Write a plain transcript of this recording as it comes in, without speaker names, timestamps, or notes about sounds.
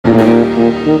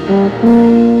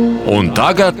Un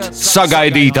tagad,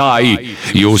 sagaidītāji,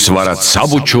 jūs varat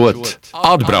sabučot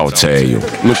atbraucēju.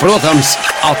 Protams,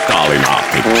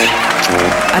 attālināti.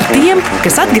 Ar tiem,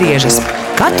 kas atgriežas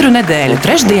katru nedēļu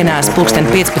trešdienās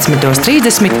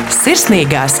 15:30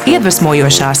 sirsnīgās,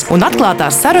 iedvesmojošās un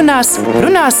atklātās sarunās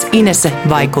runās Inese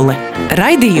Vaikuli.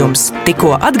 Raidījums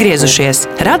Tikko atgriezušies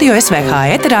Radio SVH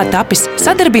eterā tapis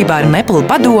sadarbībā ar Nepulu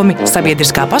padomi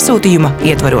sabiedriskā pasūtījuma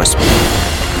ietvaros.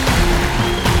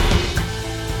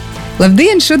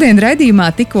 Labdien! Šodien raidījumā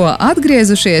Tikko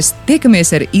atgriezušies tiekamies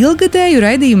ar ilgadēju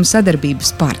raidījumu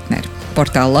sadarbības partneri.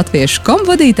 Portāla latviešu.com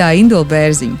vadītāja Indula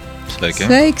Bērziņa.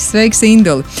 Sveiki! Sveiks,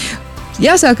 Induli!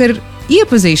 Jāsāk ar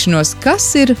iepazīšanos, kas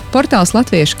ir portāls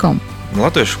latviešu.com?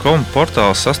 Latviešu.com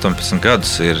portāls 18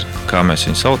 gadus ir, kā mēs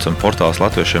viņu saucam, portāls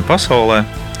latviešiem pasaulē,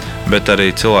 bet arī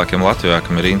cilvēkiem Latvijā,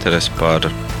 kam ir interesi par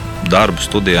darbu,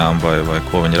 studijām vai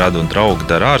ko viņi rada un draugi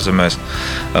dara ārzemēs.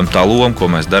 Tā loma, ko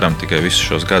mēs darām tikai visus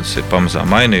šos gadus, ir pamazām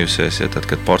mainījusies. Tad,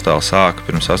 kad portāls sāka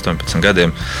pirms 18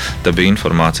 gadiem, tad bija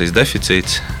informācijas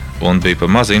deficīts un bija par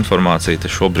maz informācija.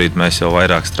 Tad šobrīd mēs jau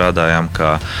vairāk strādājam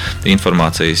kā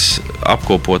informācijas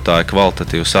apkopotāji,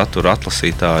 kvalitatīvu saturu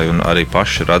atlasītāji un arī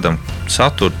paši radam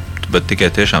saturu, bet tikai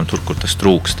tiešām tur, kur tas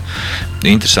trūkst.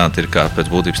 Interesanti ir, kā pēc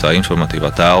būtības tā informatīvā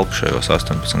telpa šajos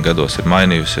 18 gados ir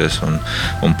mainījusies,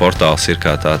 un portāls ir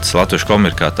kā tāds, Latviešu.com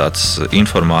ir kā tāds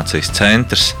informācijas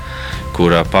centrs,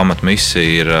 kura pamatmisija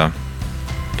ir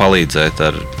palīdzēt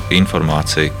ar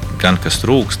informāciju, gan kas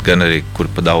trūkst, gan arī,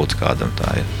 kur pa daudz kādam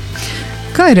tā ir.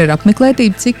 Kā ir ar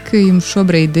apmeklētību? Cik jums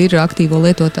šobrīd ir aktīvo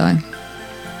lietotāju?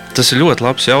 Tas ir ļoti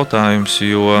labs jautājums,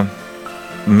 jo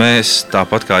mēs,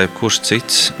 tāpat kā jebkurš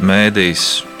cits mēdījis,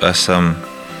 esam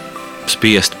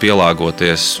spiesti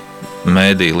pielāgoties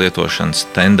mēdīju lietošanas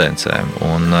tendencēm.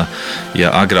 Un,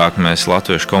 ja agrāk mēs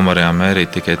Latviešu.com varējām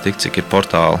mērīt tikai tik, cik ir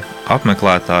portāla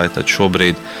apmeklētāji, tad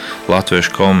šobrīd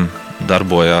Latviešu.com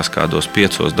darbojās kādos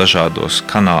 5 dažādos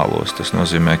kanālos. Tas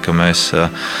nozīmē, ka mēs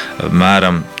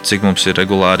mēram, cik mums ir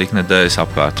regulāri iknedēļas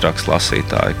apkārtrakstu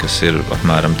lasītāji, kas ir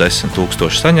apmēram 10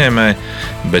 000 saņēmēji,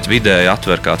 bet vidēji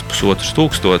atver kāds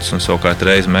 1500 un savukārt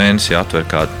reiz mēnesī atver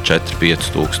kādu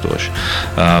 4-5 tūkstoši.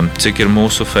 Cik ir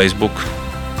mūsu Facebook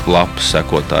lapas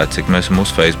sekotāji, cik mēs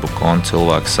mūsu Facebook kontu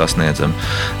cilvēks sasniedzam,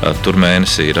 tur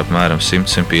mēnesī ir apmēram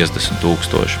 100-150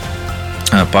 tūkstoši.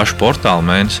 Pašu portālu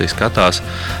mēnesī skatās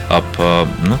ap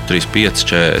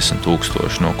 35-40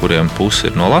 tūkstoši, no kuriem pusi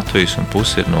ir no Latvijas un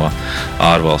pusi ir no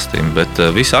ārvalstīm. Bet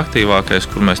visaktīvākais,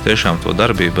 kur mēs tiešām to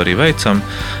darbību arī veicam,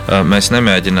 mēs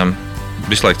nemēģinam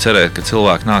visu laiku cerēt, ka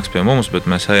cilvēki nāks pie mums, bet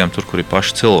mēs ejam tur, kur ir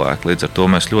paši cilvēki. Līdz ar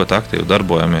to mēs ļoti aktīvi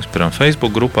darbojamies, piemēram,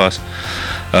 Facebook grupās,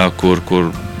 kur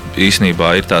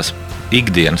īsnībā ir tās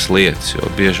ikdienas lietas, jo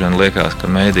bieži vien liekas,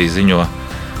 ka mēdī ziņo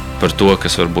par to,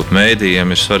 kas varbūt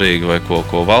mēdījiem ir svarīgi vai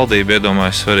ko valdība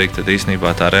iedomājas svarīgi, tad īstenībā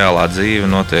tā reālā dzīve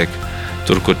notiek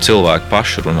tur, kur cilvēki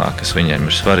paši runā, kas viņiem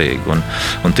ir svarīgi.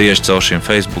 Un tieši caur šīm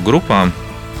Facebook grupām,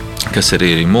 kas ir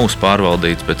arī mūsu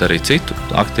pārvaldīts, bet arī citu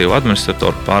aktīvu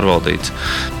administratoru pārvaldīts,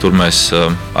 tur mēs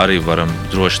arī varam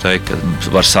droši teikt,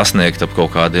 ka var sasniegt ap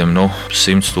kaut kādiem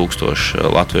 100 000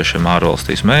 latviešiem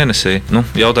ārvalstīs mēnesī.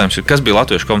 Jautājums ir, kas bija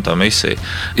Latviešu.com tā misija?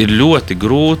 Ir ļoti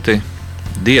grūti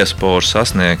diasporu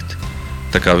sasniegt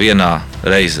tā kā vienā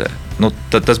reizē.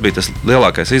 Tas bija tas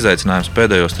lielākais izaicinājums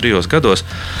pēdējos 3 gados,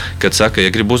 kad saka,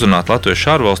 ja grib uzrunāt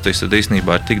latviešu ārvalstīs, tad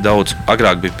īstenībā ir tik daudz.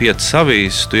 Agrāk bija 5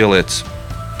 avīzes, tu ieliec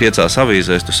 5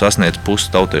 avīzēs, tu sasniedz pusi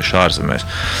tautiešu ārzemēs.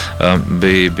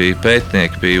 Bija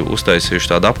pētnieki, bija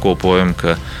uztaisījuši tādu apkopojumu,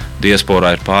 ka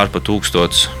diasporā ir pār pa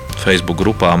 1000 Facebook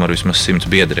grupām ar vismaz 100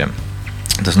 biedriem.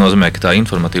 Tas nozīmē, ka tā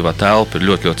informatīvā telpa ir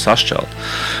ļoti, ļoti sašķelta.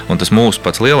 Un tas mūsu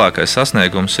pats lielākais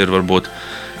sasniegums ir varbūt,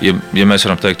 ja mēs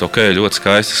varam teikt, ok, ļoti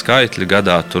skaisti skaitļi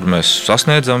gadā, tur mēs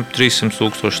sasniedzam 300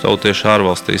 000 tautiešu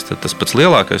ārvalstīs, tad tas pats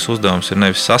lielākais uzdevums ir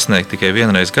nevis sasniegt tikai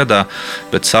vienreiz gadā,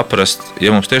 bet saprast, ja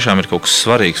mums tiešām ir kaut kas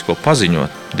svarīgs, ko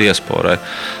paziņot diasporai,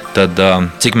 tad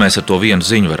cik mēs ar to vienu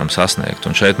ziņu varam sasniegt.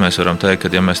 Un šeit mēs varam teikt,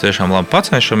 ka ja mēs tiešām labi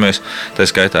pacenšamies, tā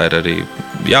skaitā ir arī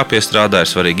jāpiestrādā, ir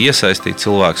svarīgi iesaistīt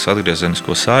cilvēkus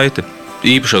atgriezenisko saiti.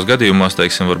 Īpašos gadījumos,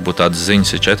 teiksim, varbūt tādas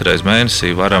ziņas ir 4 reizes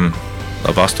mēnesī, varam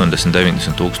ap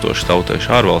 80-90 tūkstoši tautiešu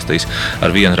ārvalstīs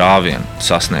ar vienu rāvienu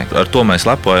sasniegt. Ar to mēs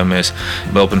lepojamies.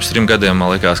 Vēl pirms 3 gadiem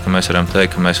man likās, ka mēs varam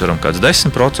teikt, ka mēs varam kāds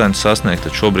 10% sasniegt,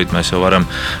 tad šobrīd mēs jau varam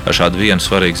ar šādu vienu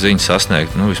svarīgu ziņu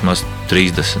sasniegt vismaz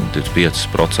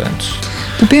 30-25%.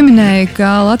 Tu pieminēji,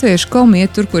 ka Latviešu.com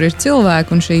iet tur, kur ir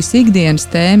cilvēki, un šīs ikdienas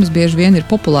tēmas bieži vien ir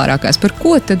populārākās. Par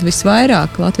ko tad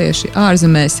visvairāk latvieši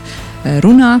ārzemēs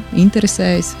runā,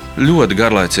 interesējas? Ļoti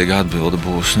garlaicīga atbilde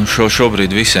būs.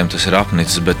 Šobrīd visiem tas ir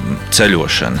apnicis, bet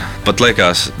ceļošana. Pat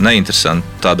liekas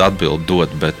neinteresanti tādu atbildi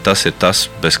dot, bet tas ir tas,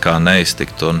 bez kā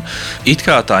neiztikt. Un it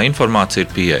kā tā informācija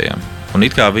ir pieejama, un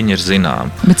it kā viņa ir zināma.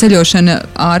 Bet ceļošana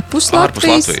ārpus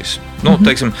Latvijas? Ārpus Latvijas.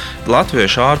 Teiksim,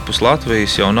 latvieši ārpus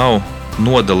Latvijas jau nav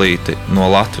nodalīti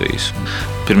no Latvijas.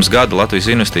 Pirms gada Latvijas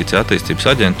Investīcija attīstības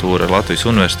aģentūra ar Latvijas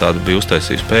universitāti bija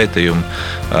uztaisījusi pētījumu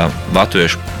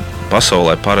latviešu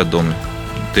pasaulē paradumi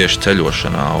tieši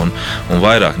ceļošanā, un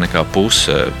vairāk nekā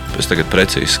puse, es tagad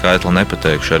precīzi skaitli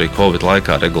nepateikšu, arī Covid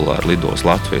laikā regulāri lidos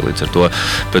Latviju. Līdz ar to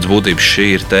pēc būtības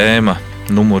šī ir tēma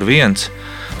numur 1,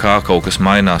 kā kaut kas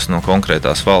mainās no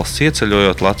konkrētās valsts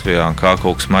ieceļojot Latvijā, un kā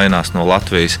kaut kas mainās no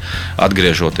Latvijas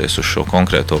atgriežoties uz šo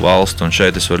konkrēto valstu. Un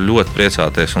šeit es varu ļoti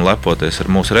priecāties un lepoties ar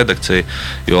mūsu redakciju,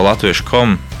 jo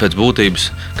latviešu.com pēc būtības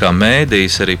kā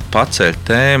mēdījis arī paceļ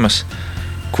tēmas,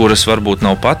 kuras varbūt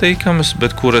nav patīkamas,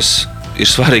 bet kuras ir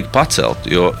svarīgi pacelt,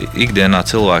 jo ikdienā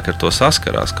cilvēki ar to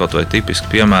saskarās. Kaut vai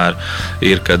tipiski piemēri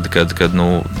ir, kad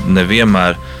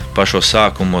nevienmēr pašos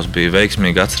sākumos bija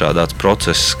veiksmīgi atstrādāts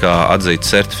process, kā atzīt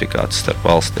certifikātus starp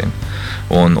valstīm.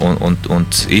 Un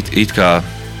it kā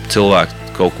cilvēki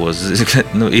kaut ko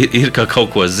ir ka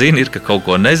kaut ko zina, ir ka kaut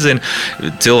ko nezina.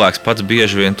 Cilvēks pats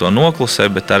bieži vien to noklusē,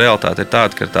 bet tā realitāte ir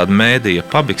tāda, ka tāda mēdīja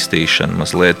pabikstīšana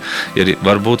mazliet ir,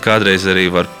 varbūt kādreiz arī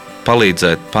var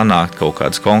palīdzēt panākt kaut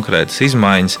kādas konkrētas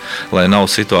izmaiņas, lai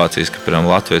nav situācijas, ka, piemēram,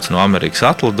 Latvijas no Amerikas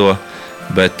atlido,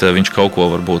 bet viņš kaut ko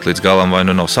varbūt līdz galam vai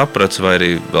nu nav sapratis, vai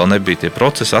arī vēl nebija tie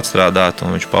procesi atstrādāti,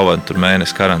 un viņš pavada tur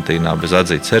mēnesi karantīnā bez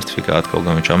atzīta certifikāta, kaut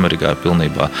gan viņš Amerikā ir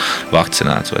pilnībā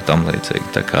vakcinēts vai tam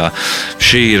līdzīgi. Tā kā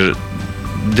šī ir,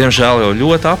 diemžēl, jau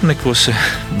ļoti apnikusi,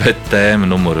 bet tēma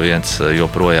numur 1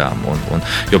 joprojām. Un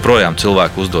joprojām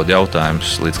cilvēki uzdod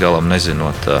jautājumus, līdz galam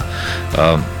nezinot.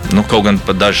 Kaut gan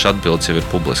pat dažas atbildes jau ir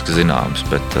publiski zināmas,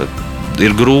 bet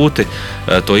ir grūti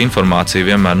to informāciju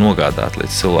vienmēr nogādāt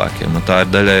līdz cilvēkiem. Un tā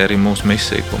ir daļai arī mūsu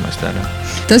misija, ko mēs darām.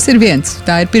 Tas ir viens,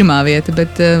 tā ir pirmā vieta,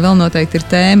 bet vēl noteikti ir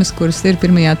tēmas, kuras ir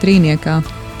pirmajā trīniekā.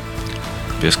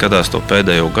 Ja skatās to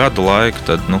pēdējo gadu laiku,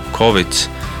 tad Covid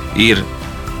ir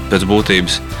pēc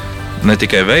būtības ne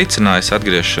tikai veicinājis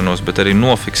atgriešanos, bet arī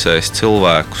nofiksējis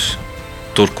cilvēkus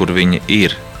tur, kur viņi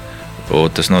ir. Un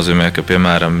tas nozīmē, ka,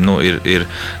 piemēram, ir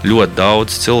ļoti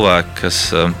daudz cilvēku, kas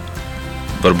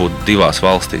varbūt 2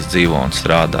 valstīs dzīvo un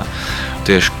strādā.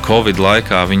 Tieši Covid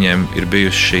laikā viņiem ir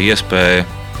bijusi šī iespēja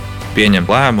pieņemt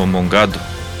lēmumu un gadu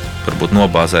varbūt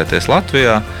nobāzēties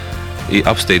Latvijā,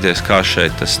 apstīties, kā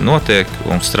šeit tas notiek,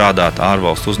 un strādāt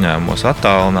ārvalstu uzņēmumos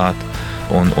attālināti.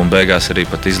 Un beigās arī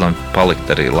pat izlemt palikt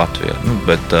arī Latvijā.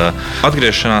 Bet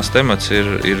atgriešanās temats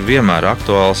ir vienmēr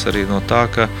aktuāls arī no tā,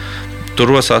 ka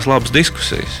tur rosās labas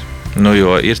diskusijas.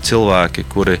 Jo ir cilvēki,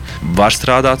 kuri var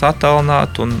strādāt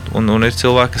attālināti, un ir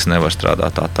cilvēki, kas nevar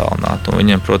strādāt attālināti.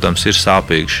 Viņiem, protams, ir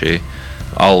sāpīga šī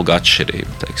alga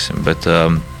atšķirība. Teiksim. Bet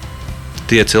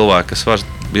tie cilvēki, kas var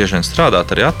bieži vien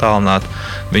strādāt arī attālināti,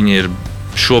 viņi ir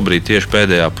šobrīd tieši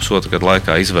pēdējā pusotra gada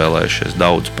laikā izvēlējušies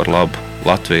daudz par labu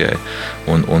Latvijai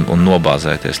un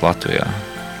nobāzēties Latvijā.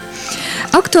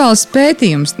 Aktuāls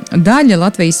pētījums. Daļa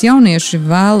Latvijas jaunieši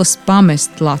vēlas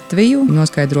pamest Latviju.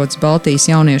 Noskaidrots Baltijas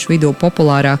jauniešu vidū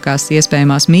populārākās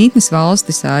iespējamās mītnes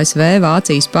valstis ASV,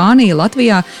 Vācija, Spānija,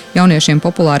 Latvijā. Jauniešiem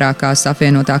populārākās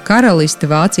apvienotā Karaliste,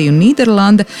 Vācija un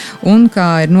Nīderlanda. Un,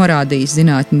 kā ir norādījis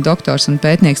zinātņu doktors un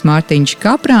pētnieks Mārtiņš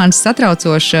Kaprāns,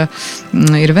 satraucoša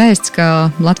ir vēsts, ka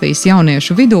Latvijas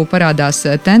jauniešu vidū parādās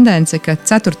tendence, ka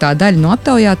 4. daļa no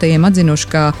aptaujātajiem atzinuši,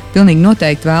 ka pilnīgi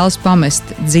noteikti vēlas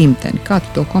pamest dzimteni. Kā tu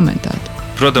to komentētu?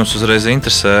 Protams, uzreiz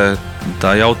interesē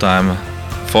tā jautājuma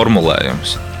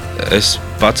formulējums. Es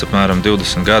pats apmēram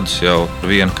 20 gadus jau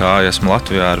vienu kāju esmu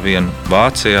Latvijā, ar vienu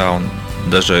Vācijā, un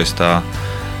dažreiz tā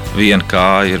viena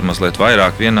kāja ir mazliet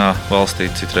vairāk vienā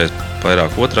valstī, citreiz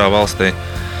vairāk otrā valstī.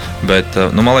 Bet,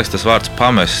 man liekas, tas vārds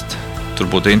pamest, tur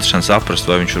būtu interesanti saprast,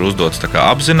 vai viņš ir uzdots tā kā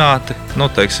apzināti,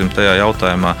 teiksim, tajā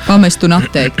jautājumā. Pamest un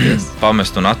atteikties.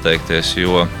 Pamest un atteikties,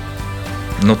 jo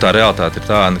tā realitāte ir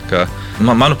tāda, ka,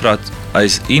 manuprāt,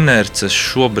 aiz inerces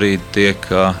šobrīd tiek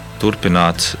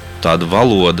turpināts tāda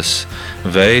valodas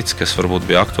veids, kas varbūt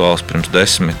bija aktuāls pirms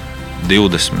 10,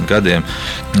 20 gadiem.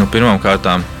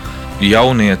 Pirmkārtām,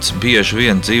 jaunietis bieži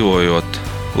vien dzīvojot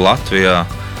Latvijā,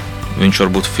 viņš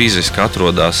varbūt fiziski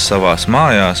atrodas savās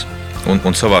mājās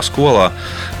un savā skolā,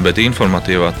 bet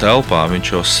informatīvā telpā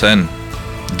viņš jau sen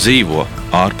dzīvo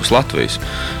ārpus Latvijas.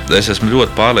 Es esmu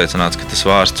ļoti pārliecināts, ka tas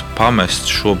vārds pamest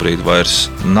šobrīd vairs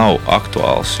nav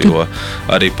aktuāls, jo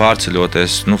arī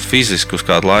pārceļoties fiziski uz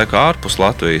kādu laiku ārpus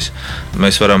Latvijas,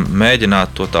 mēs varam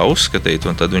mēģināt to tā uzskatīt,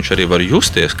 un tad viņš arī var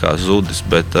justies kā zudis,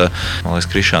 bet, man liekas,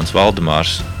 Krišāns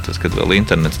Valdemārs, tas, kad vēl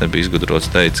internets nebija izgudrots,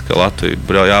 teica, ka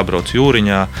Latvija jābrauc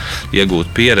jūriņā,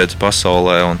 iegūt pieredzi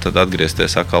pasaulē un tad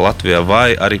atgriezties atkal Latvijā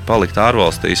vai arī palikt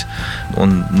ārvalstīs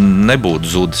un nebūt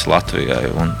zudis Latvijai.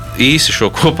 Un īsi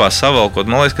šo kopā savalkot,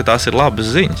 man liekas, ka tās ir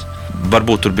labas ziņas.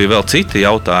 Varbūt tur bija vēl citi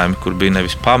jautājumi, kur bija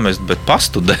nevis pamest, bet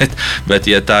pastudēt, bet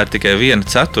ja tā ir tikai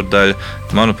 1/4,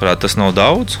 manuprāt, tas nav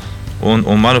daudz, un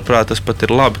manuprāt, tas pat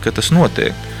ir labi, ka tas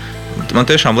notiek. Man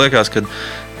tiešām liekas, ka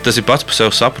tas ir pats par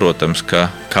sevi saprotams, ka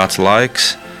kāds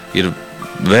laiks ir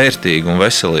vērtīgi un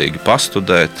veselīgi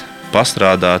pastudēt,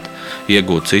 pastrādāt,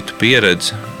 iegūt citu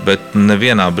pieredzi, bet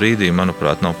nevienā brīdī,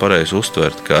 manuprāt, nav pareizi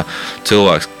uztvert, ka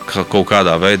cilvēks kaut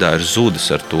kādā veidā ir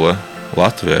zudis ar to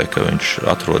Latvijai, ka viņš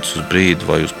atrodas uz brīdi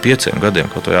vai uz 5 gadiem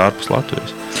kaut vai ārpus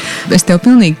Latvijas. Es tev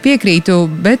pilnīgi piekrītu,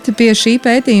 bet pie šī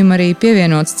pētījuma arī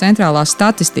pievienots centrālās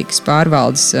statistikas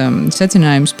pārvaldes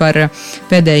secinājums par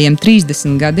pēdējiem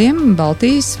 30 gadiem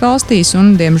Baltijas valstīs,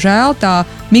 un, diemžēl, tā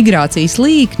migrācijas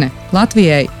līkne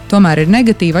Latvijai tomēr ir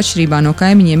negatīva atšķirībā no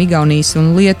kaimiņiem Igaunijas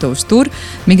un Lietuvas. Tur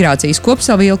migrācijas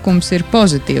kopsavilkums ir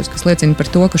pozitīvs, kas liecina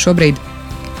par to, ka šobrīd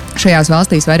šajās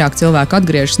valstīs vairāk cilvēku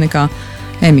atgriežas nekā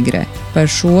emigrē. Par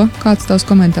šo kāds tavs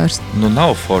komentārs?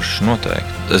 Nav forši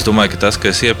noteikti. Es domāju, ka tas, ka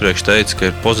es iepriekš teicu, ka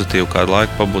ir pozitīvi kādu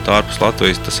laiku pabūt ārpus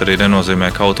Latvijas, tas arī nenozīmē,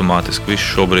 ka automātiski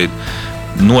viss šobrīd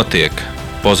notiek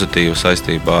pozitīvi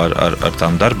saistībā ar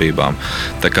tām darbībām.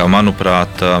 Tā kā,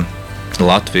 manuprāt,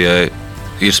 Latvijai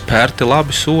ir spērti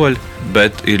labi soļi,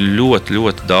 bet ir ļoti,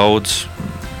 ļoti daudz,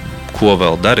 ko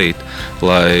vēl darīt,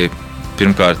 lai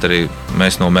pirmkārt arī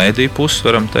mēs no mēdīju puses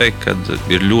varam teikt, ka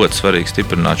ir ļoti svarīgi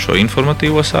stiprināt šo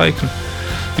informatīvo saikni,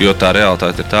 jo tā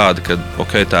realitāte ir tāda,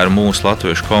 ka tā ir mūsu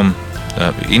latviešu.com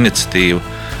iniciatīva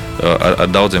ar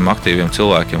daudziem aktīviem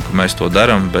cilvēkiem, ka mēs to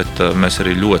darām, bet mēs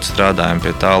arī ļoti strādājam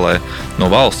pie tā, lai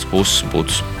no valsts puses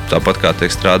būtu tāpat kā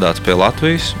tiek strādāts pie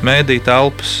Latvijas mēdīju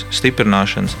telpas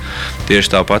stiprināšanas.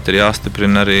 Tieši tāpat ir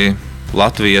jāstiprina arī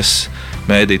Latvijas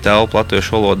mēdīju telpa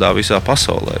latviešu valodā visā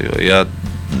pasaulē, jo ja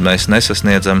mēs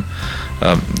nesasniedzam,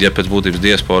 ja pēc būtības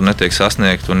diaspora netiek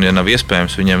sasniegt un ja nav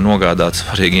iespējams viņiem nogādāt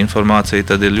svarīgu informāciju,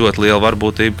 tad ir ļoti liela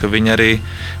varbūtība, ka viņi arī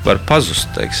var pazust,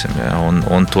 teiksim, ja?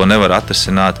 un to nevar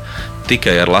atrisināt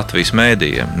tikai ar Latvijas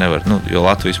mēdījiem. Nevar, jo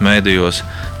Latvijas mēdījos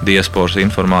diasporas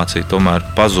informācija tomēr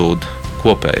pazūd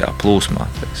kopējā plūsmā,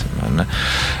 teiksim, vai ne?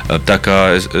 Tā kā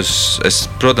es,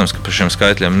 protams, ka par šiem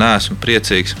skaitļiem neesmu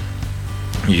priecīgs,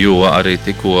 jo arī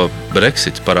tikko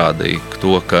Brexits parādīja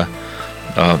to, ka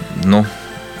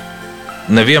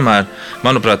nevienmēr,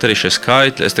 manuprāt, arī šie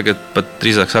skaitļi, es tagad pat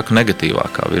drīzāk saku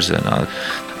negatīvākā virzienā.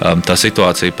 Tā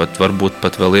situācija varbūt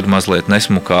pat vēl ir mazliet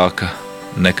nesmukāka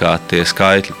nekā tie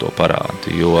skaitļi to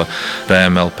parāda, jo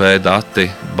PMLP dati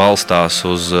balstās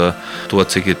uz to,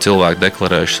 cik ir cilvēki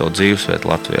deklarējuši savu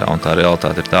dzīvesvietu Latvijā, un tā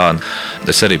realitāte ir tāda.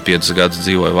 Es arī 5 gadus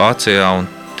dzīvoju Vācijā, un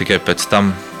tikai pēc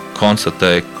tam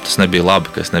konstatēju, ka tas nebija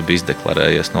labi, ka es nebiju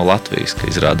izdeklarējies no Latvijas, ka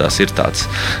izrādās ir tāds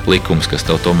likums, kas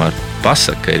tev tomēr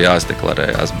pasaka, ka ir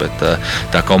jāizdeklarējās, bet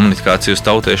tā komunikācija uz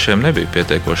tautiešiem nebija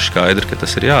pietiekoši skaidra, ka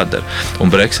tas ir jādara. Un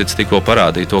Brexits tikko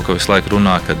parādīja to, ka visu laiku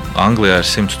runā, ka Anglijā ir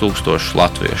 100,000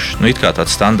 latviešu. It kā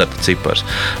tāds standarta cipars.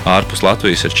 Ārpus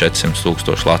Latvijas ir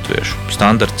 400,000 latviešu.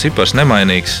 Standarta cipars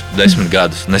nemainīgs 10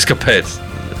 gadus, neskapēc.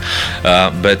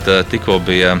 Bet tikko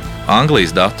bija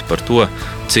Anglijas dati par to,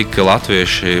 cik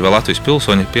latvieši vai Latvijas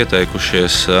pilsoņi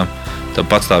pieteikušies tam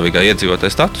patstāvīgā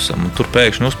iedzīvotāja statusam, un tur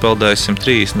pēkšņi uzpeldēja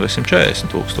 130 vai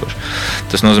 140,000.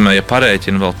 Tas nozīmē, ja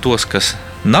parēķina vēl tos, kas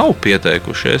nav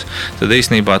pieteikušies, tad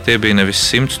īstenībā tie bija nevis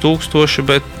 100,000,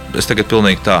 bet es tagad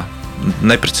pilnīgi tā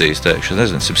neprecīzi teikšu,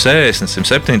 160,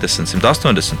 170,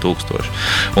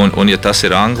 180,000. Un ja tas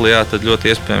ir Anglijā, tad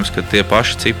ļoti iespējams, ka tie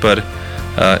paši cipari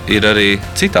ir arī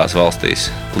citās valstīs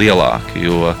lielāki,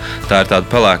 jo tā ir tāda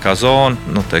pelēkā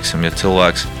zona, teiksim, ja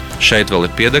cilvēks šeit vēl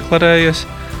ir piedeklarējies,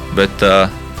 bet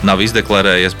nav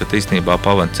izdeklarējies, bet īstenībā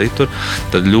pavada citur,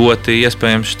 tad ļoti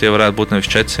iespējams tie varētu būt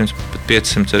nevis 400, bet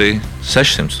 500, arī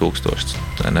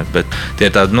 600,000. Bet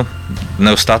tie ir tādi,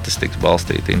 ne uz statistikas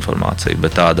balstīta informācija,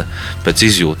 bet tāda pēc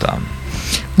izjūtām.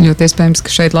 Ļoti iespējams,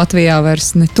 ka šeit Latvijā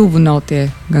vairs ne tuvu nav tie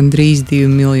gandrīz 2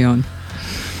 miljoni.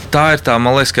 Tā ir tā,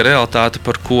 man liekas, ka realitāte,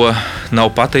 par ko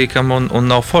nav patīkama un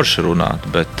nav forši runāt,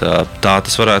 bet tā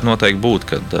tas varētu noteikti būt,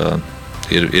 kad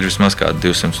ir vismaz kādi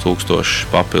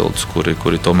 200,000 papildus,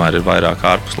 kuri tomēr ir vairāk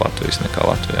ārpus Latvijas nekā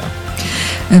Latvijā.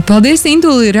 Paldies,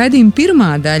 Intūli, raidījuma pirmā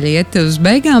daļa iet uz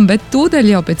beigām, bet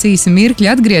tūdaļ jau pēc īsa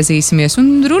mirkļa atgriezīsimies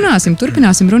un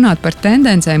turpināsim runāt par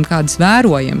tendencēm, kādas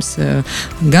vērojams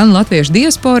gan latviešu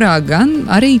diasporā, gan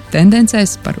arī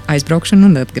tendencēs par aizbraukšanu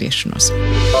un atgriešanos.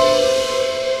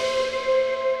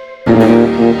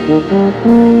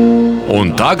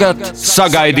 Un tagad,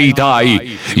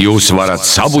 sagaidītāji, jūs varat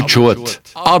sabučot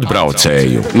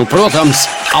atbraucēju. Protams,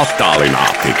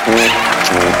 attālināti.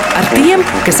 Ar tiem,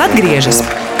 kas atgriežas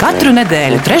katru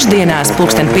nedēļu trešdienās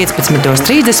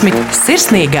 15:30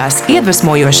 sirsnīgās,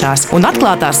 iedvesmojošās un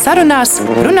atklātās sarunās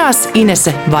runās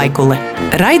Inese Vaikuli.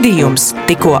 Raidījums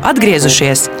Tikko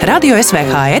atgriezušies Radio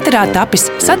SVH ēterā tapis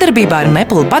sadarbībā ar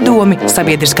Nepal padomi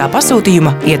sabiedriskā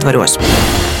pasūtījuma ietvaros.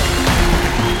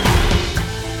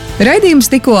 Raidījums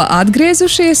Tikko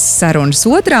atgriezušies, sarunas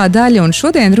otrā daļa, un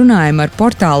šodien runājam ar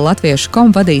portālu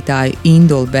latviešu.com vadītāju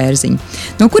Induli Bērziņu.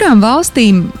 No kurām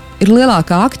valstīm ir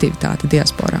lielākā aktivitāte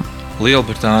diasporā?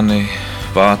 Lielbritānija,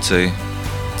 Vācija.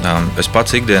 Es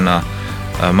pats ikdienā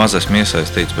maz esmu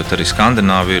iesaistīts, bet arī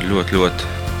Skandināvija ir ļoti,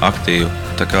 ļoti aktīva.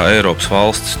 Tā kā Eiropas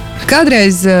valsts.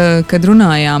 Kādreiz, kad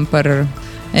runājām par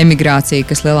emigrāciju,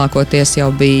 kas lielākoties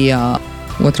jau bija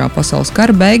Otrā pasaules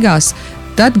kara beigās,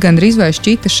 tad gandrīz vai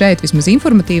šķita šeit, vismaz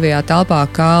informatīvajā telpā,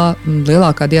 ka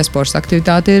lielākā diasporas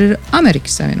aktivitāte ir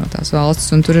Amerikas Savienotās valstis,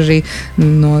 un tur arī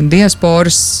no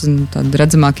diasporas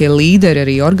redzamākie līderi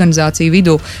arī organizāciju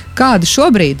vidū. Kāda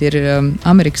šobrīd ir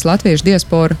Amerikas latviešu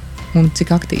diaspora un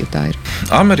cik aktīva tā ir?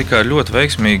 Amerikā ir ļoti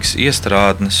veiksmīgas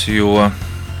iestrādnes, jo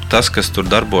tas, kas tur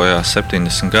darbojās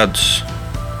 70 gadus,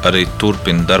 arī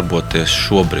turpina darboties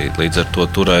šobrīd. Līdz ar to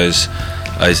tur aiz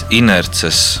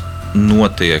inerces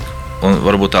notiek. Un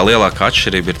varbūt tā lielākā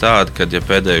atšķirība ir tāda, ka ja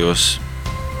pēdējos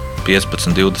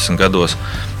 15, 20 gados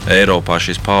Eiropā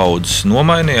šīs paaudzes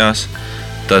nomainījās,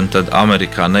 tad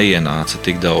Amerikā neienāca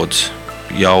tik daudz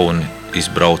jauni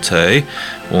izbraucēji.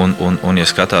 Un ja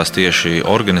skatās tieši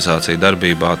organizāciju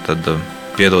darbībā, tad,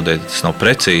 piedodiet, tas nav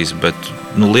precīzi, bet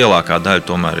lielākā daļa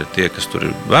tomēr ir tie, kas tur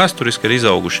ir vēsturiski ir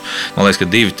izauguši. Man liekas, ka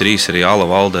 2-3 arī ala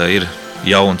valdē ir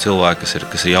jauni cilvēki,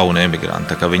 kas ir jauni emigranti.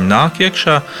 Tā kā viņi nāk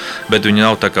iekšā, bet viņi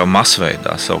nav tā kā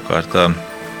masveidā savukārt.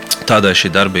 Tādēļ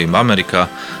šī darbība Amerikā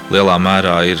lielā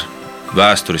mērā ir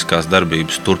vēsturiskās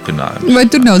darbības turpinājums. Vai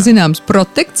tur nav zināms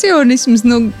protekcionisms,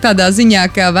 tādā ziņā,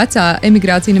 ka vecā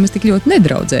emigrācija nemaz tik ļoti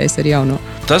nedraudzējas ar jauno?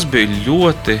 Tas bija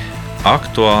ļoti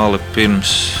aktuāli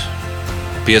pirms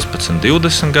 15,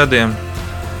 20 gadiem.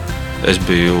 Es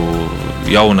biju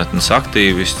jaunatnes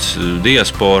aktīvists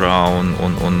diasporā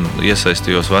un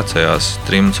iesaistījos vecajās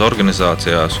trimdas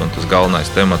organizācijās, un tas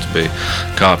galvenais temats bija,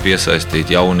 kā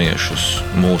piesaistīt jauniešus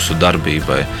mūsu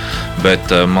darbībai. Bet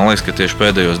man liekas, ka tieši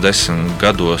pēdējos 10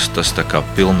 gados tas tā kā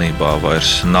pilnībā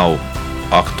vairs nav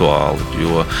aktuāli,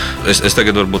 jo es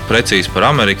tagad varbūt precīzi par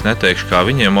Ameriku neteikšu, kā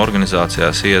viņiem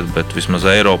organizācijās iet, bet vismaz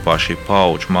Eiropā šī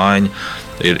paudžu maiņa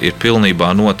ir pilnībā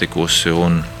notikusi,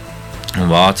 un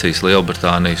Vācijas,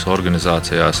 Lielbritānijas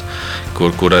organizācijās,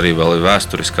 kur arī vēl ir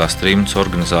vēsturiskās trimdas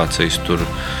organizācijas, tur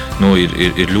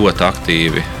ir ļoti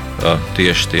aktīvi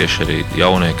tieši arī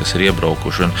jaunie, kas ir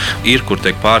iebraukuši. Un ir, kur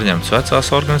tiek pārņemtas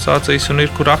vecās organizācijas, un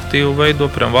ir, kur aktīvi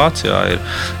veido, piemēram, Vācijā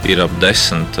ir ap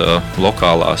 10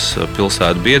 lokālās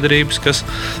pilsētu biedrības, kas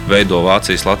veido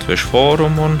Vācijas latviešu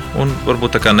fórumu un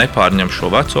varbūt tā kā nepārņem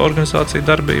šo veco organizāciju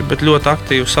darbību, bet ļoti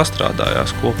aktīvi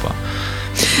sastrādājās kopā.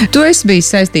 Tu esi bijis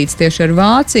saistīts tieši ar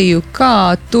Vāciju.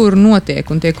 Kā tur notiek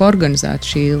un tiek organizēta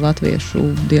šī latviešu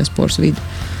diasporas vide?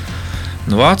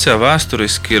 Vācijā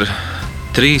vēsturiski ir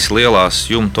 3 lielās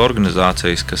jumta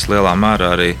organizācijas, kas lielā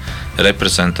mērā arī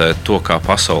reprezentē to, kā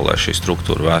pasaulē šī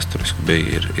struktūra vēsturiski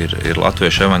bija. Ir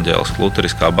Latviešu evaņģēliskā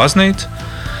luteriskā baznīca,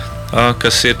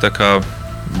 kas ir tā kā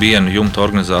viena jumta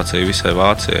organizācija visai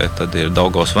Vācijai, tad ir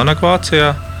Daugavas Vanaga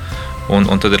Vācijā, un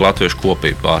tad ir Latviešu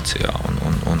kopība Vācijā.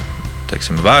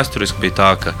 Teiksim, vēsturiski bija tā,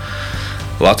 ka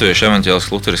Latviešu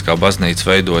evaņģēliskā luteriskā baznīca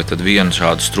veidoja tad vienu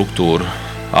šādu struktūru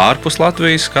ārpus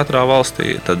Latvijas katrā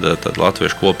valstī, tad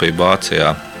Latviešu kopība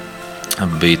Vācijā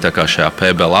bija tā kā šajā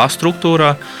PBLA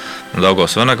struktūrā, un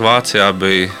Daugavas Vanaga Vācijā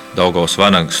bija Daugavas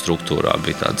Vanaga struktūrā.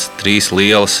 Bija tādas 3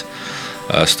 lielas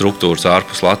struktūras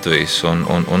ārpus Latvijas,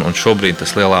 un šobrīd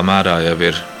tas lielā mērā jau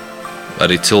ir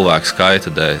arī cilvēku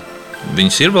skaita dēļ.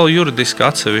 Viņas ir vēl juridiski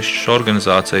atsevišķas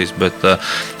organizācijas, bet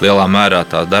lielā mērā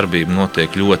tā darbība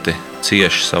notiek ļoti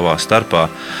cieši savā starpā.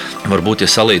 Varbūt,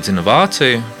 ja salīdzina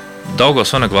Vāciju,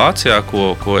 Daugavas Vanaga Vācijā,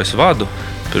 ko es vadu,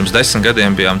 pirms 10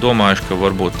 gadiem bijām domājuši, ka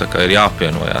varbūt tā kā ir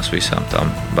jāpienojās visām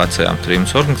tām vecajām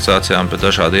trimdas organizācijām, bet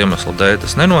dažādu iemeslu dēļ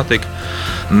tas nenotika.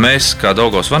 Mēs, kā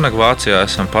Daugavas Vanaga Vācijā,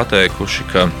 esam pateikuši,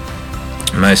 ka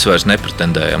Mēs vairs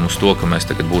nepretendējam uz to, ka mēs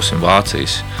tagad būsim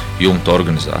Vācijas jumta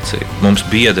organizācija. Mums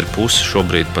biedri puse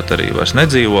šobrīd pat arī vairs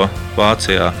nedzīvo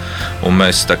Vācijā, un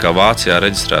mēs tā kā Vācijā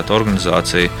reģistrēta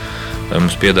organizācija,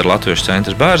 mums pieder Latviešu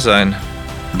centrs Bērzaini,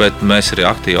 bet mēs arī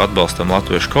aktīvi atbalstam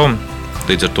latviešu.com,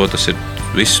 līdz ar to tas ir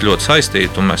viss ļoti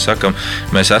saistīti, un mēs sakam,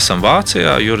 mēs esam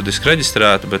Vācijā juridiski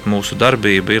reģistrēti, bet mūsu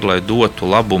darbība ir, lai dotu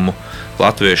labumu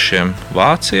latviešiem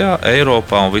Vācijā,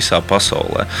 Eiropā un visā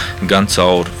pasaulē. Gan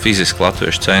caur fizisku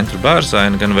latviešu centru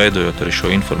Bērzaini, gan veidojot arī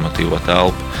šo informatīvo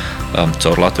telpu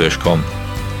caur latviešu.com.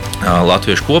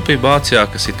 Latviešu kopība Vācijā,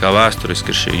 kas it kā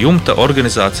vēsturiski ir šī jumta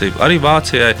organizācija, arī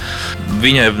Vācijai,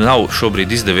 viņai nav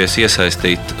šobrīd izdevies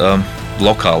iesaistīt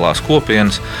lokālās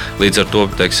kopienas, līdz ar to,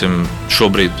 teiksim,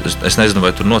 šobrīd, es nezinu,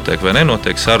 vai tur notiek vai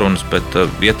nenotiek sarunas, bet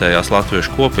vietējās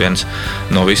latviešu kopienas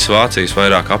no visas Vācijas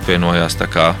vairāk apvienojās tā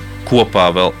kā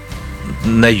kopā vēl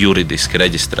nejuridiski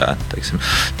reģistrēti. Teiksim.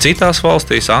 Citās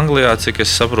valstīs, Anglijā, cik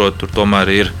es saprotu, tur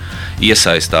tomēr ir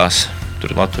iesaistās.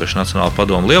 Tur Latviešu Nacionāla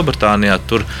padoma Lielbritānijā,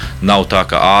 tur nav tā,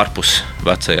 ka ārpus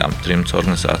vecajām trimdas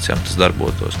organizācijām tas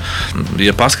darbotos.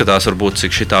 Ja paskatās, varbūt,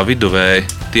 cik šitā viduvēji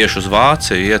tieši uz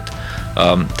Vāciju iet,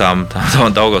 tām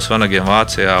Daugavas vanagiem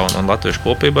Vācijā un Latviešu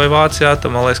kopībai Vācijā,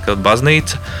 tad man liekas, ka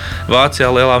baznīca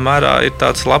Vācijā lielā mērā ir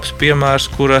tāds labs piemērs,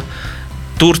 kura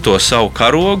tur to savu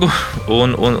karogu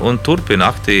un turpina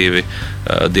aktīvi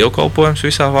dievkalpojumus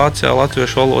visā Vācijā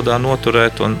latviešu valodā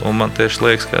noturēt. Un man tieši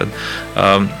liekas, ka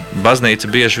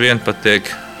baznīca bieži vien pat tiek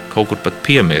kaut kur pat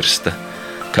piemirsta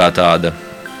kā tāda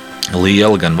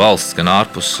liela gan valsts, gan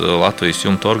ārpus Latvijas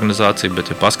jumta organizācija,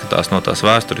 bet ja paskatās no tās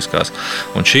vēsturiskās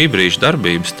un šī brīža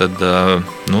darbības, tad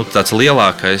tāds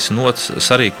lielākais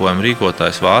sarīkojuma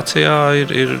rīkotājs Vācijā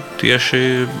ir tieši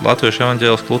Latviešu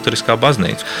evaņģēliskā luteriskā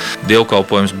baznīca.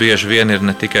 Dievkalpojums bieži vien ir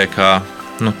ne tikai kā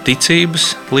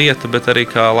ticības lieta, bet arī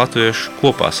kā latviešu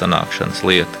kopā sanākšanas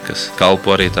lieta, kas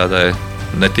kalpo arī tādai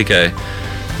ne tikai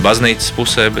baznīcas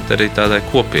pusē, bet arī tādai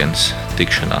kopienas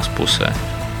tikšanās pusē.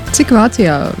 Cik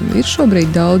Vācijā ir šobrīd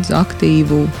daudz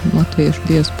aktīvu latviešu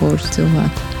diasporas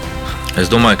cilvēku?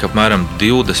 Es domāju, ka apmēram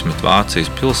 20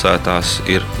 Vācijas pilsētās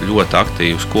ir ļoti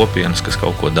aktīvas kopienas, kas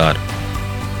kaut ko dara.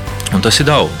 Un tas ir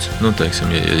daudz.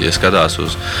 Teiksim, ja skatās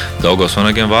uz Daugavas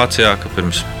vanagiem Vācijā, ka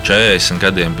pirms 40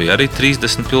 gadiem bija arī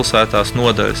 30 pilsētās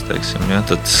nodaļas, teiksim,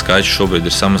 tad skaits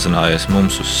šobrīd ir samazinājies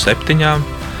mums uz 7,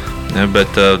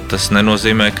 bet tas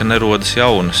nenozīmē, ka nerodas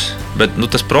jaunas. Bet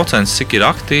tas procents, cik ir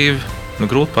aktīvi,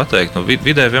 grūti pateikt.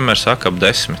 Vidēji vienmēr saka ap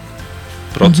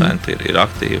 10% ir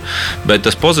aktīvi. Bet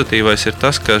tas pozitīvais ir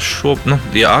tas, ka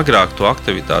ja agrāk to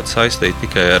aktivitāti saistīja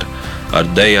tikai ar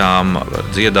dejām, ar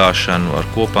dziedāšanu, ar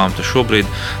kopām, tad šobrīd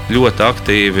ļoti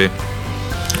aktīvi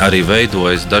arī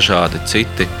veidojas dažādi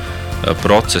citi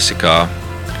procesi, kā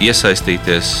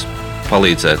iesaistīties,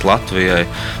 palīdzēt Latvijai.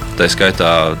 Tā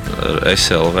skaitā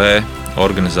SLV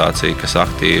organizācija, kas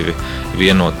aktīvi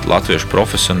vienot latviešu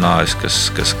profesionāļus,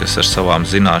 kas ar savām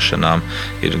zināšanām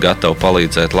ir gatavi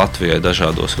palīdzēt Latvijai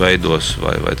dažādos veidos,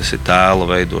 vai tas ir tēla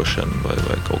veidošana,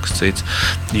 vai kaut kas cits.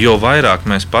 Jo vairāk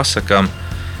mēs pasakām,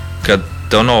 ka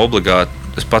tev nav obligāti,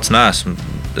 es pats neesmu,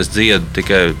 es dziedu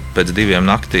tikai pēc 2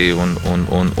 naktī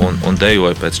un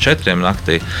dejoju pēc 4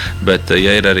 naktī, bet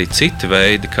ja ir arī citi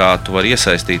veidi, kā tu vari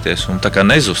iesaistīties un tā kā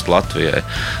nezust Latvijai,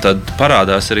 tad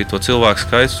parādās arī to cilvēku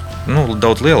skaits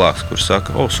daudz lielāks, kurš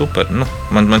saka, super,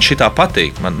 man šitā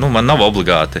patīk, man nav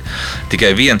obligāti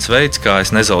tikai viens veids, kā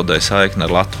es nezaudēju saikni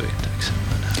ar Latviju. Teiksim.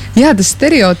 Jā, tas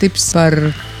stereotips par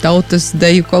tautas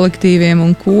deju kolektīviem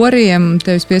un koriem,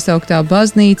 tevis piesauktā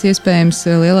baznīca, iespējams,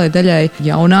 lielai daļai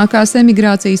jaunākās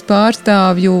emigrācijas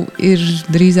pārstāvju ir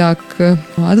drīzāk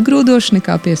atgrūdoši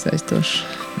nekā piesaistoši.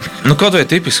 Kaut vai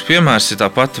tipisks piemērs ir tā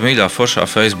pati mīļā foršā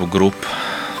Facebook grupa.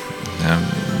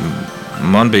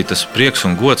 Man bija tas prieks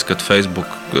un gods, kad Facebook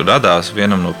radās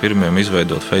vienam no pirmajiem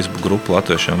izveidot Facebook grupu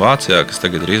latviešiem Vācijā, kas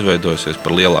tagad ir izveidojusies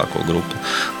par lielāko grupu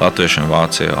latviešiem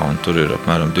Vācijā, un tur ir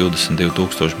apmēram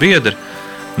 22,000 biedri,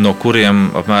 no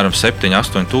kuriem apmēram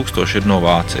 7-8 tūkstoši ir no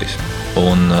Vācijas.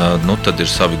 Un tad ir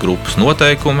savi grupas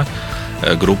noteikumi.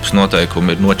 Grupas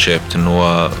noteikumi ir nočiepti no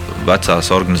vecās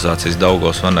organizācijas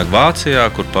Daugavas vanagi Vācijā,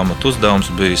 kur pamat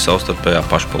uzdevums bija savstarpējā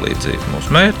pašpalīdzība.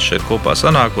 Mūsu mērķis šeit kopā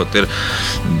sanākot ir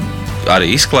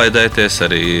arī izklaidēties,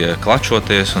 arī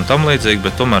klačoties un tam līdzīgi,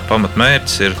 bet tomēr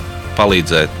pamatmērķis ir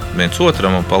palīdzēt viens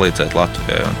otram un palīdzēt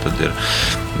Latvijai. Un tad ir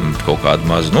kaut kāda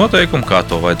maza noteikuma, kā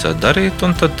to vajadzētu darīt,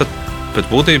 un tad pēc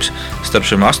būtības starp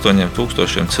šiem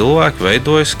 8,000 cilvēku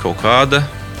veidojas kaut kāda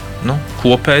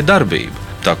kopēja darbība.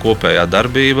 Tā kopējā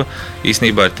darbība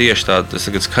īstenībā ir tieši tāda, es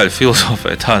tagad skaļi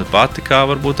filozofēju, tāda pati, kā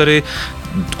varbūt arī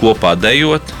kopā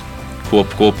dejot,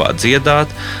 kopā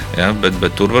dziedāt, ja,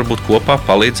 bet tur varbūt kopā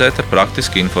palīdzēt ar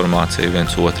praktisku informāciju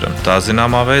viens otram. Tā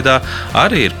zināmā veidā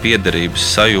arī ir piederības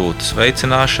sajūtas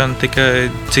veicināšana tikai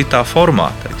citā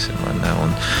formā, teiksim, vai ne?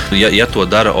 Un, ja to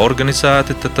dara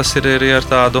organizēti, tad tas ir arī ar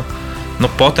tādu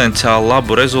potenciāli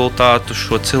labu rezultātu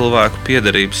šo cilvēku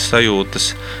piederības sajūtas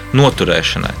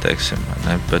noturēšanai, teiksim.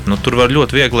 Bet tur var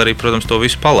ļoti viegli arī, protams, to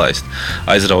visu palaist,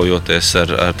 aizraujoties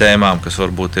ar tēmām, kas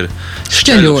varbūt ir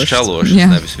šķeļošas,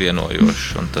 nevis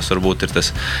vienojošas. Un tas varbūt ir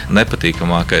tas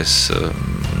nepatīkamākais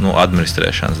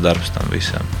administrēšanas darbs tam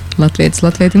visam.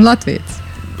 Latvietis.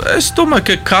 Es domāju,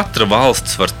 ka katra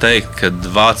valsts var teikt, ka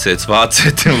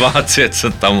vācietis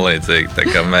un tam līdzīgi. Tā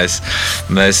kā mēs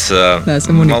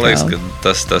man liekas, ka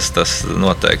tas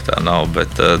noteikti tā nav,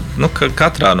 bet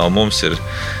katrā no mums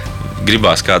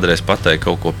gribās kādreiz pateikt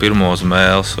kaut ko pirmo uz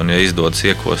mēles, un ja izdodas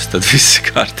iekost, tad viss ir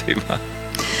kārtībā.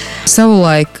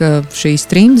 Savulaik šīs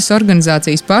trimdas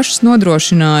organizācijas pašas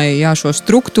nodrošināja šo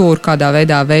struktūru, kādā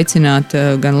veidā veicināt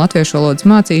gan latviešu valodas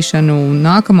mācīšanu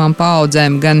nākamām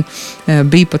paaudzēm, gan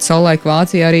bija pat savulaik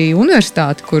Vācijā arī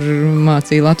universitāte, kur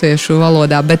mācīja latviešu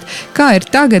valodā. Bet kā ir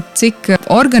tagad, cik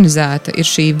organizēta ir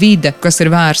šī vide, kas ir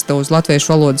vērsta uz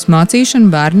latviešu valodas mācīšanu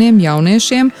bērniem,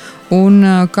 jauniešiem, un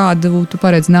kādu tu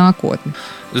paredz nākotni?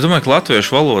 Es domāju, ka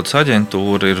Latviešu valodas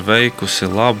aģentūra ir veikusi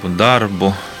labu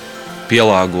darbu,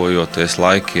 pielāgojoties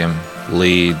laikiem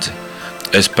līdzi.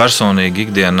 Es personīgi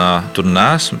ikdienā tur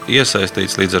neesmu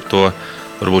iesaistīts, līdz ar to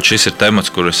varbūt šis ir temats,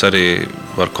 kur es arī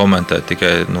varu komentēt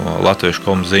tikai no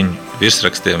latviešu.com ziņu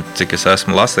virsrakstiem, cik es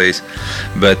esmu lasījis,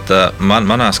 bet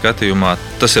manā skatījumā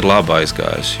tas ir labi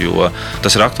aizgājis, jo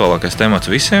tas ir aktuālākais temats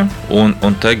visiem,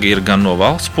 un te ir gan no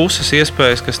valsts puses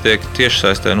iespējas, kas tiek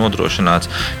tiešsaistē nodrošināts.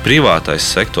 Privātais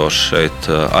sektors šeit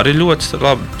arī ļoti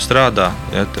labi strādā.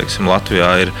 Ja, teiksim,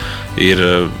 Latvijā ir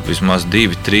vismaz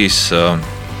 2-3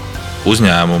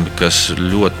 uzņēmumi, kas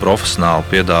ļoti profesionāli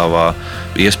piedāvā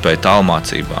iespēju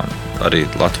tālmācībām arī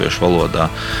latviešu valodā.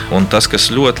 Un tas,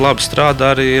 kas ļoti labi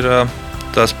strādā, arī ir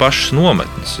tās pašas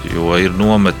nometnes, jo ir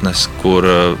nometnes, kur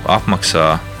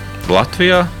apmaksā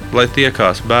Latvijā, lai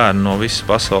tiekās bērni no visas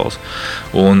pasaules,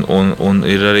 un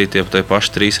ir arī tie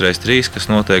paši 3x3, kas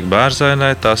notiek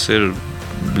Bērzainē. Tas ir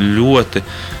ļoti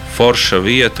forša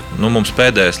vieta. Mums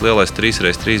pēdējais lielais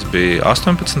 3x3 bija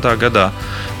 18. gadā,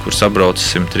 kur sabrauc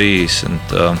 130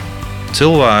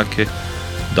 cilvēki,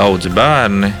 daudzi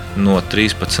bērni no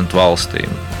 13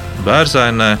 valstīm.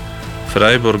 Bērzainē,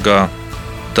 Freiburgā,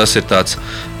 tas ir tāds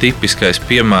tipiskais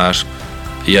piemērs,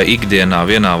 ja ikdienā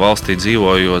vienā valstī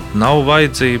dzīvojot, nav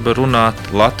vajadzība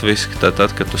runāt latviski, tad,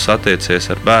 kad tu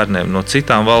satiecies ar bērniem no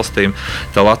citām valstīm,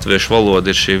 tā latviešu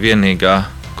valoda ir šī vienīgā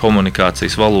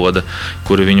komunikācijas valoda,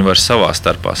 kuri viņi var savā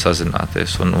starpā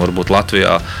sazināties. Un varbūt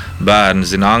Latvijā bērni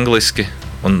zina angliski,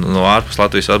 un no ārpus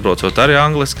Latvijas atbraucot arī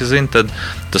angliski zina, tad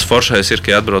tas foršais ir,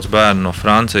 ka atbrauc bērni no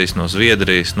Francijas, no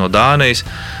Zviedrijas, no Dānijas,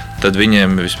 tad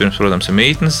viņiem vispirms, protams, ir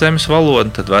mītnes zemes valoda,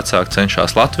 tad vecāki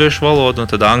cenšas latviešu valodu, un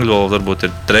tad angļu valoda varbūt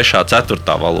ir 3.,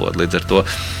 4. valoda. Līdz ar to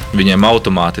viņiem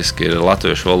automātiski ir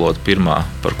latviešu valoda pirmā,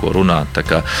 par ko runāt. Tā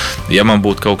kā, ja man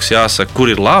būtu kaut kas jāsaka,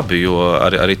 kur ir labi, jo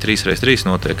arī 3x3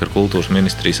 notiek ar kultūras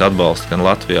ministrijas atbalstu gan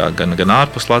Latvijā, gan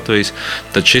ārpus Latvijas,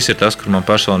 tad šis ir tas, kur man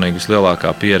personīgi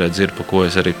vislielākā pieredze ir, par ko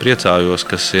es arī priecājos,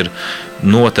 kas ir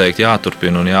noteikti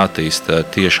jāturpina un jātīsta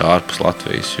tieši ārpus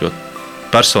Latvijas, jo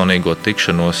personīgo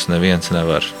tikšanos neviens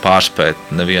nevar pārspēt,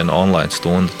 neviena online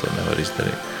stunda to nevar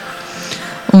izdarīt.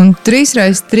 Un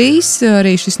 3x3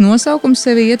 arī šis nosaukums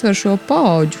sevi ietver šo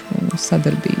paudžu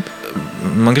sadarbību.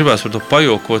 Man gribās par to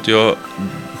pajokot, jo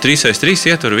 3x3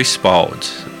 ietver visas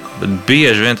paudzes. Bet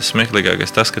bieži vien tas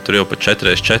smieklīgākais tas, ka tur jau pat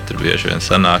 4x4 bieži vien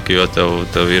sanāk, jo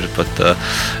tev ir pat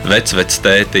vec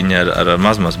tētiņi ar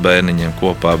maz bērniņiem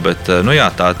kopā. Bet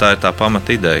tā ir tā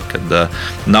pamata ideja, kad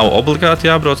nav obligāti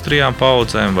jābrauc 3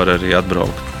 paudzēm, var arī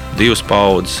atbraukt 2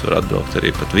 paudzes, var atbraukt arī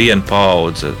pat 1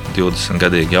 paudze,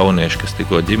 20-gadīgi jaunieši, kas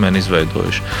tikko ģimeni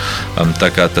izveidojuši.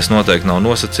 Tā kā tas noteikti nav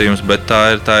nosacījums, bet tā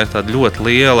ir tāda ļoti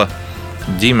liela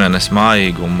ģimenes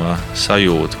mājīguma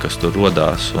sajūta, kas tur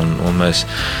rodās. Un mēs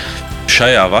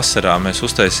šajā vasarā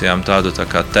uztaisījām tādu tā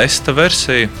kā testa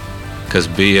versiju, kas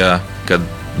bija, kad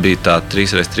bija tā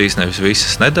 3x3 nevis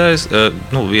visas nedēļas,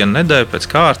 viena nedēļa pēc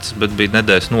kārtas, bet bija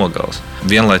nedēļas nogals.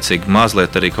 Vienlaicīgi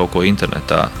mazliet arī kaut ko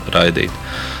internetā raidīt.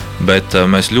 Bet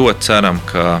mēs ļoti ceram,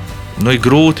 ka ir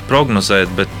grūti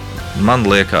prognozēt, bet man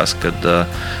liekas, ka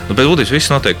pēc būtības viss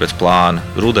notiek pēc plāna.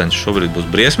 Rudens šobrīd būs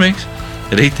briesmīgs,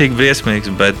 rītīgi briesmīgs,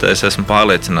 bet es esmu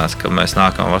pārliecināts, ka mēs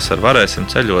nākamā vasarā varēsim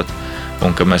ceļot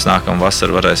un ka mēs nākamā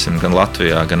vasarā varēsim gan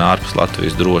Latvijā, gan ārpus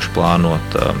Latvijas droši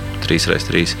plānot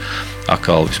 3x3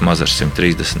 atkal vismaz ar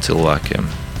 130 cilvēkiem.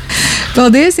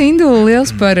 Paldies, Indula,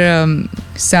 liels par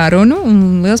sarunu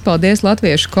un liels paldies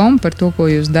Latviešu.com par to, ko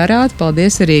jūs darāt.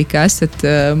 Paldies arī, ka esat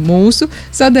mūsu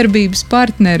sadarbības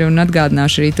partneri un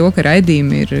atgādināšu arī to, ka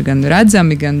raidījumi ir gan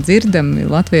redzami, gan dzirdami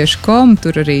Latviešu.com.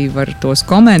 Tur arī var tos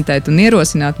komentēt un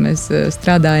ierosināt. Mēs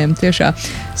strādājam tiešā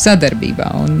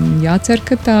sadarbībā un jācer,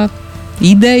 ka tā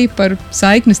ideja par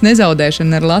saiknes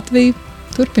nezaudēšanu ar Latviju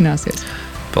turpināsies.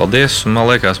 Paldies, un man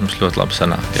liekas, mums ļoti labi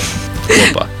sanāk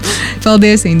kopā.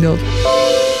 Paldies, Indula!